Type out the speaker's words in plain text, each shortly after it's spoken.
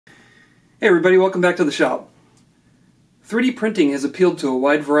Hey everybody, welcome back to the shop. 3D printing has appealed to a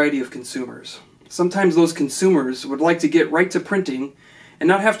wide variety of consumers. Sometimes those consumers would like to get right to printing and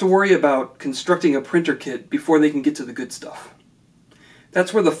not have to worry about constructing a printer kit before they can get to the good stuff.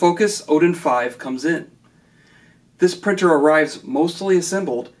 That's where the Fokoos Odin 5 comes in. This printer arrives mostly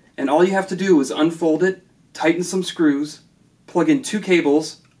assembled, and all you have to do is unfold it, tighten some screws, plug in 2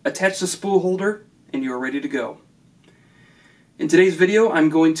 cables, attach the spool holder, and you are ready to go. In today's video, I'm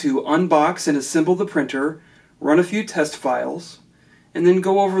going to unbox and assemble the printer, run a few test files, and then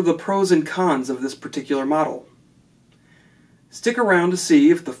go over the pros and cons of this particular model. Stick around to see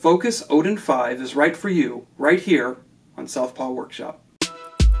if the Fokoos Odin 5 is right for you, right here on Southpaw Workshop.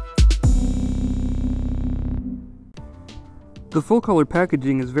 The full color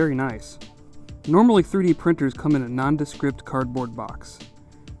packaging is very nice. Normally 3D printers come in a nondescript cardboard box.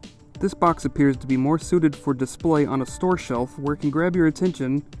 This box appears to be more suited for display on a store shelf where it can grab your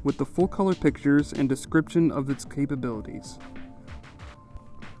attention with the full color pictures and description of its capabilities.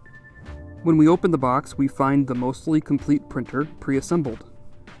 When we open the box, we find the mostly complete printer pre-assembled.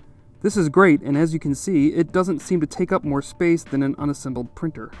 This is great, and as you can see, it doesn't seem to take up more space than an unassembled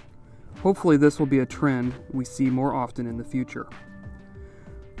printer. Hopefully this will be a trend we see more often in the future.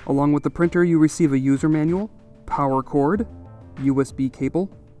 Along with the printer, you receive a user manual, power cord, USB cable,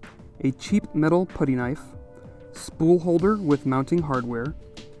 a cheap metal putty knife, spool holder with mounting hardware,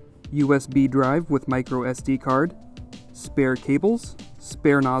 USB drive with micro SD card, spare cables,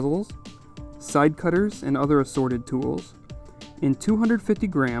 spare nozzles, side cutters and other assorted tools, and 250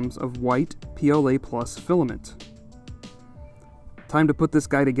 grams of white PLA Plus filament. Time to put this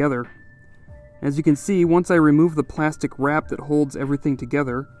guy together. As you can see, once I remove the plastic wrap that holds everything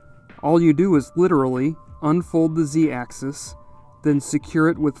together, all you do is literally unfold the Z-axis, then secure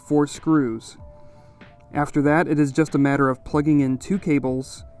it with 4 screws. After that, it is just a matter of plugging in 2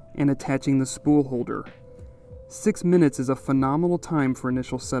 cables and attaching the spool holder. 6 minutes is a phenomenal time for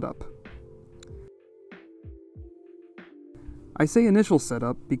initial setup. I say initial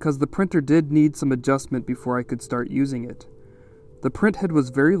setup because the printer did need some adjustment before I could start using it. The print head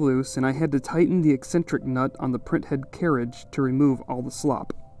was very loose and I had to tighten the eccentric nut on the print head carriage to remove all the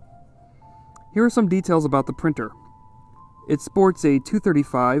slop. Here are some details about the printer. It sports a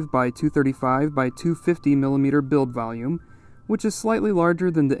 235 by 235 by 250 mm build volume, which is slightly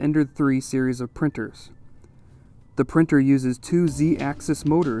larger than the Ender 3 series of printers. The printer uses 2 Z-axis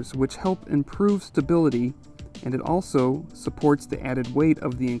motors which help improve stability, and it also supports the added weight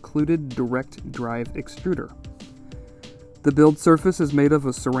of the included direct drive extruder. The build surface is made of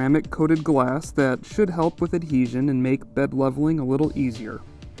a ceramic coated glass that should help with adhesion and make bed leveling a little easier.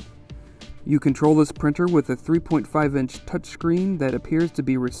 You control this printer with a 3.5-inch touchscreen that appears to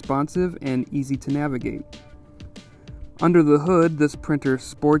be responsive and easy to navigate. Under the hood, this printer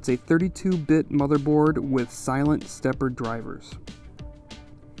sports a 32-bit motherboard with silent stepper drivers.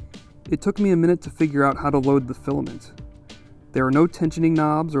 It took me a minute to figure out how to load the filament. There are no tensioning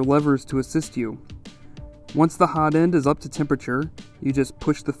knobs or levers to assist you. Once the hot end is up to temperature, you just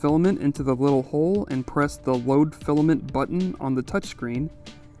push the filament into the little hole and press the Load Filament button on the touchscreen,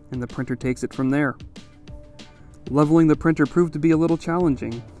 and the printer takes it from there. Leveling the printer proved to be a little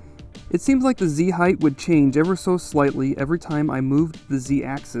challenging. It seems like the Z height would change ever so slightly every time I moved the Z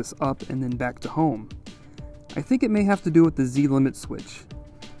axis up and then back to home. I think it may have to do with the Z limit switch.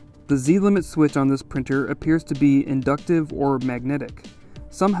 The Z limit switch on this printer appears to be inductive or magnetic.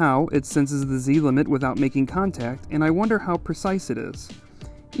 Somehow it senses the Z limit without making contact, and I wonder how precise it is.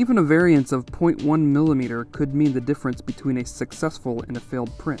 Even a variance of 0.1 mm could mean the difference between a successful and a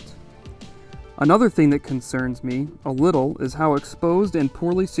failed print. Another thing that concerns me a little is how exposed and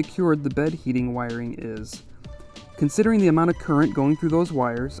poorly secured the bed heating wiring is. Considering the amount of current going through those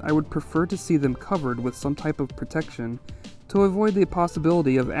wires, I would prefer to see them covered with some type of protection to avoid the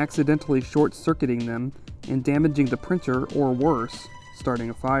possibility of accidentally short-circuiting them and damaging the printer, or worse, starting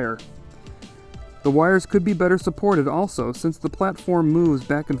a fire. The wires could be better supported also, since the platform moves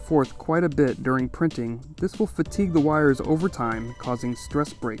back and forth quite a bit during printing. This will fatigue the wires over time, causing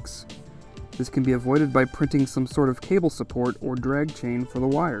stress breaks. This can be avoided by printing some sort of cable support or drag chain for the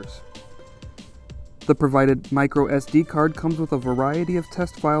wires. The provided micro SD card comes with a variety of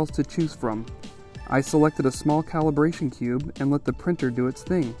test files to choose from. I selected a small calibration cube and let the printer do its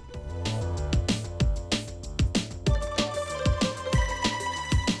thing.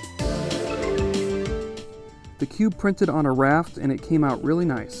 The cube printed on a raft and it came out really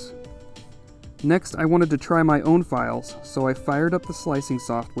nice. Next, I wanted to try my own files, so I fired up the slicing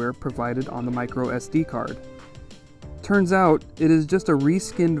software provided on the micro SD card. Turns out, it is just a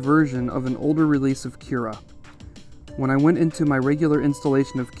reskinned version of an older release of Cura. When I went into my regular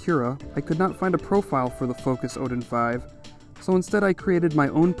installation of Cura, I could not find a profile for the Fokoos Odin 5, so instead I created my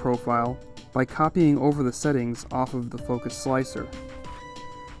own profile by copying over the settings off of the Fokoos slicer.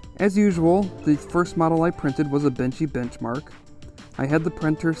 As usual, the first model I printed was a benchy benchmark. I had the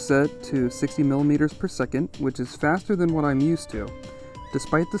printer set to 60 millimeters per second, which is faster than what I'm used to.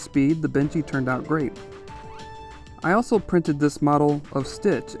 Despite the speed, the benchy turned out great. I also printed this model of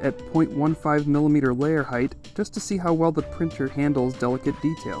Stitch at 0.15 millimeter layer height just to see how well the printer handles delicate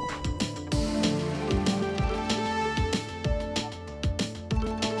detail.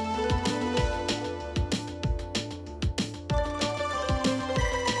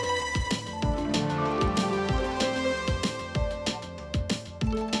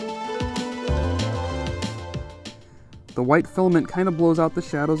 The white filament kind of blows out the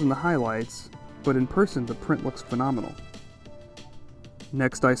shadows and the highlights, but in person the print looks phenomenal.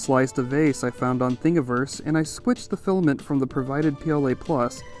 Next I sliced a vase I found on Thingiverse and I switched the filament from the provided PLA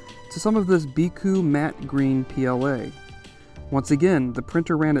Plus to some of this Biku matte green PLA. Once again, the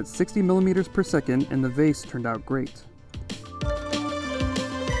printer ran at 60 millimeters per second and the vase turned out great.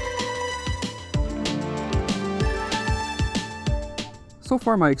 So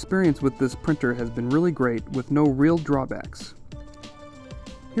far my experience with this printer has been really great with no real drawbacks.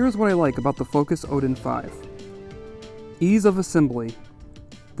 Here's what I like about the Fokoos Odin 5. Ease of assembly.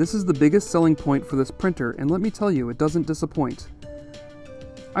 This is the biggest selling point for this printer, and let me tell you, it doesn't disappoint.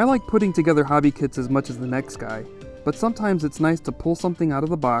 I like putting together hobby kits as much as the next guy, but sometimes it's nice to pull something out of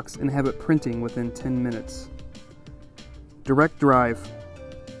the box and have it printing within 10 minutes. Direct drive.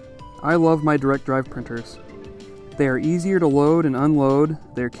 I love my direct drive printers. They are easier to load and unload,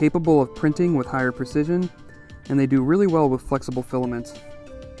 they are capable of printing with higher precision, and they do really well with flexible filament.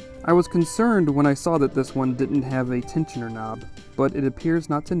 I was concerned when I saw that this one didn't have a tensioner knob, but it appears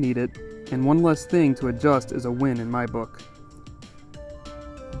not to need it, and one less thing to adjust is a win in my book.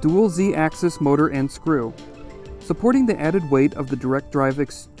 Dual Z-axis motor and screw. Supporting the added weight of the direct drive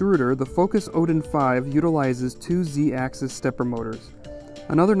extruder, the Fokoos Odin 5 utilizes two Z-axis stepper motors.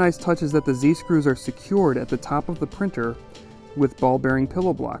 Another nice touch is that the Z-screws are secured at the top of the printer with ball-bearing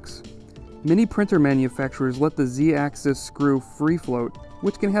pillow blocks. Many printer manufacturers let the Z-axis screw free float,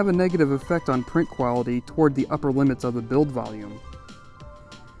 which can have a negative effect on print quality toward the upper limits of the build volume.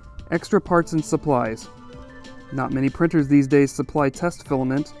 Extra parts and supplies. Not many printers these days supply test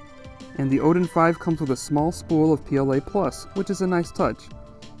filament, and the Odin 5 comes with a small spool of PLA Plus, which is a nice touch.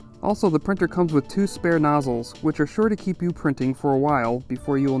 Also, the printer comes with two spare nozzles, which are sure to keep you printing for a while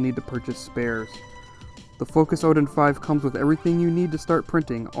before you will need to purchase spares. The Fokoos Odin 5 comes with everything you need to start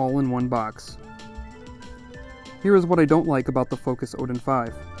printing all in one box. Here is what I don't like about the Fokoos Odin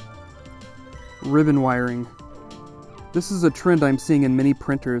 5. Ribbon wiring. This is a trend I'm seeing in many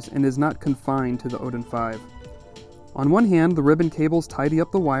printers and is not confined to the Odin 5. On one hand, the ribbon cables tidy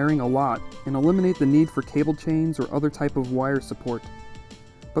up the wiring a lot and eliminate the need for cable chains or other type of wire support.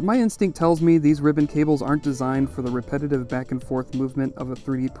 But my instinct tells me these ribbon cables aren't designed for the repetitive back and forth movement of a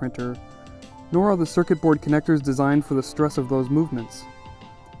 3D printer, nor are the circuit board connectors designed for the stress of those movements.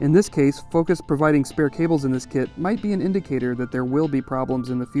 In this case, Fokoos providing spare cables in this kit might be an indicator that there will be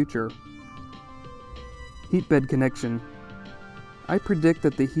problems in the future. Heat bed connection. I predict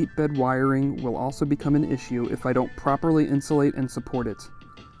that the heat bed wiring will also become an issue if I don't properly insulate and support it.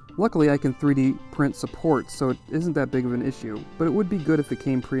 Luckily I can 3D print support, so it isn't that big of an issue, but it would be good if it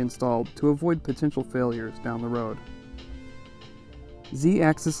came pre-installed to avoid potential failures down the road.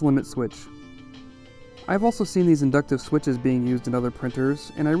 Z-axis limit switch. I've also seen these inductive switches being used in other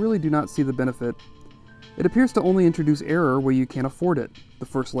printers, and I really do not see the benefit. It appears to only introduce error where you can't afford it, the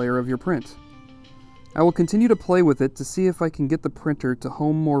first layer of your print. I will continue to play with it to see if I can get the printer to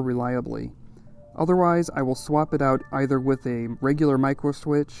home more reliably. Otherwise, I will swap it out either with a regular micro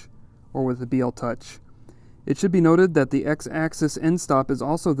switch or with a BL Touch. It should be noted that the X-axis end stop is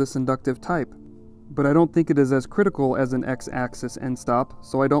also this inductive type, but I don't think it is as critical as an X-axis end stop,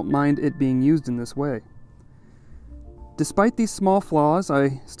 so I don't mind it being used in this way. Despite these small flaws,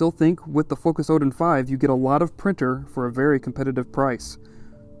 I still think with the Fokoos Odin 5 you get a lot of printer for a very competitive price.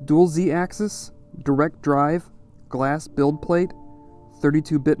 Dual Z-axis, direct drive, glass build plate,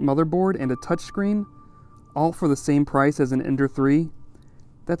 32-bit motherboard, and a touchscreen, all for the same price as an Ender 3.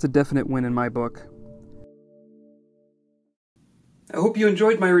 That's a definite win in my book. I hope you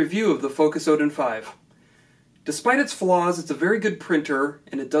enjoyed my review of the Fokoos Odin 5. Despite its flaws, it's a very good printer,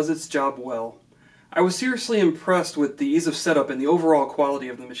 and it does its job well. I was seriously impressed with the ease of setup and the overall quality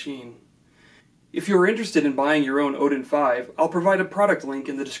of the machine. If you are interested in buying your own Odin 5, I'll provide a product link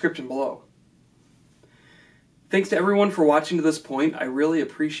in the description below. Thanks to everyone for watching to this point. I really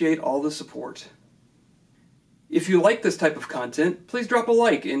appreciate all the support. If you like this type of content, please drop a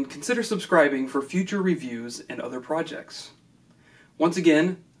like and consider subscribing for future reviews and other projects. Once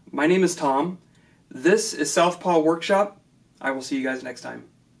again, my name is Tom. This is Southpaw Workshop. I will see you guys next time.